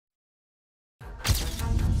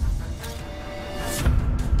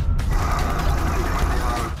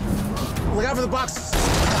for the boxes.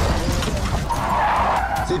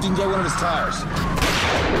 See if you can get one of his tires.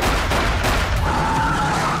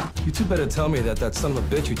 You two better tell me that that son of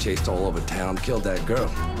a bitch you chased all over town killed that girl.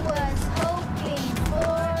 Was hoping for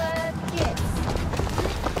a kiss.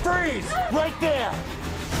 Freeze! Right there!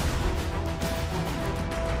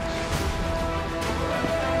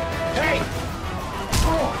 Hey!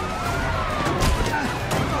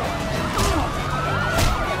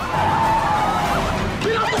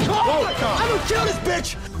 Get off the car! Whoa, I'm gonna kill this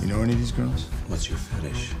bitch! You know any of these girls? What's your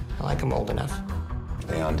fetish? I like him old enough.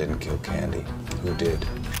 Leon didn't kill Candy. Who did?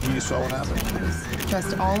 You saw what happened.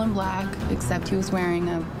 Dressed all in black, except he was wearing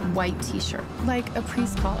a white t-shirt, like a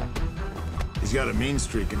priest collar. He's got a mean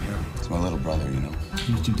streak in him. It's my little brother, you know.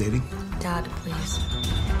 You two dating? Dad, please.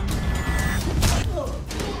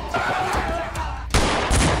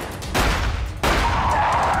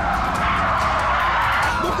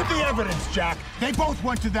 Look at the evidence, Jack. They both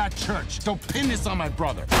went to that church. Don't pin this on my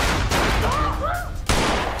brother.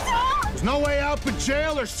 There's no way out but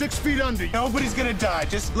jail or 6 feet under. Nobody's gonna die.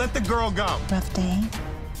 Just let the girl go. Rough day?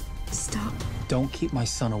 Stop. Don't keep my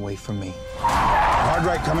son away from me. Hard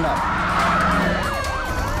right coming up.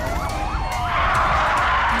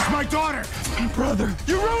 It's my daughter. It's my brother.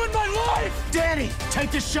 You ruined my life! Danny,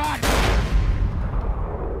 take the shot.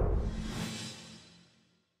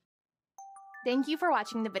 Thank you for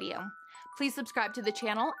watching the video. Please subscribe to the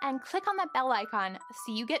channel and click on that bell icon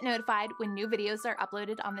so you get notified when new videos are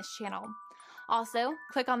uploaded on this channel. Also,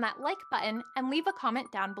 click on that like button and leave a comment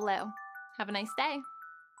down below. Have a nice day.